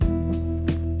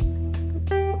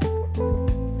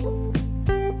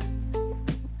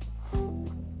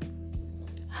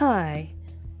Hi,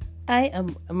 I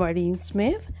am Marlene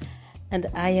Smith, and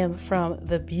I am from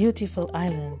the beautiful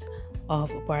island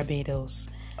of Barbados.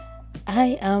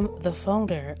 I am the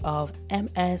founder of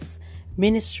MS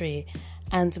Ministry,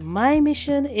 and my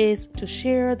mission is to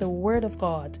share the Word of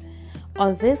God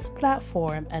on this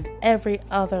platform and every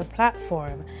other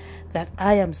platform that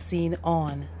I am seen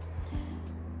on.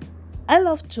 I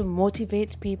love to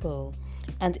motivate people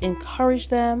and encourage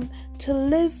them to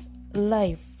live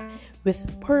life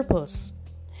with purpose,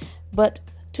 but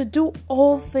to do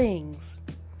all things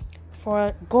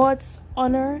for God's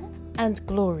honor and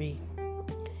glory.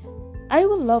 I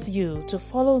would love you to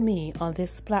follow me on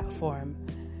this platform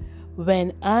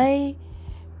where I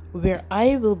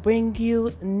will bring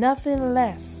you nothing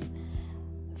less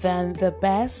than the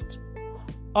best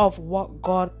of what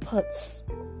God puts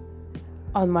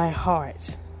on my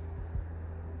heart.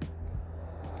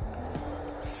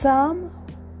 Psalm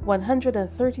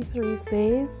 133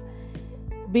 says,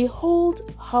 "Behold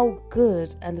how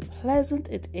good and pleasant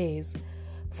it is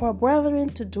for brethren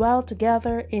to dwell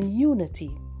together in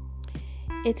unity.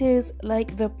 It is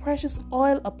like the precious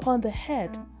oil upon the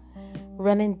head,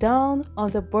 running down on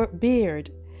the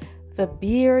beard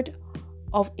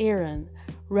of Aaron,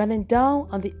 running down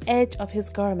on the edge of his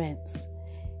garments.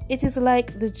 It is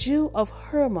like the dew of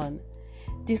Hermon,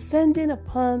 descending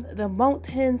upon the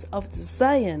mountains of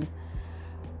Zion.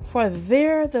 For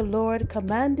there the Lord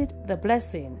commanded the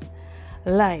blessing,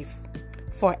 life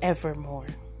forevermore."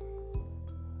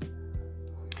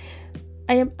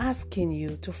 I am asking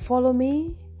you to follow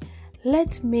me.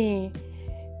 Let me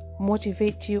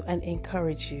motivate you and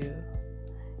encourage you.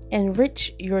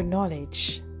 Enrich your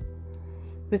knowledge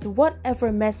with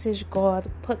whatever message God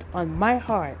put on my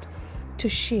heart to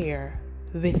share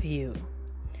with you.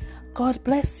 God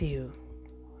bless you.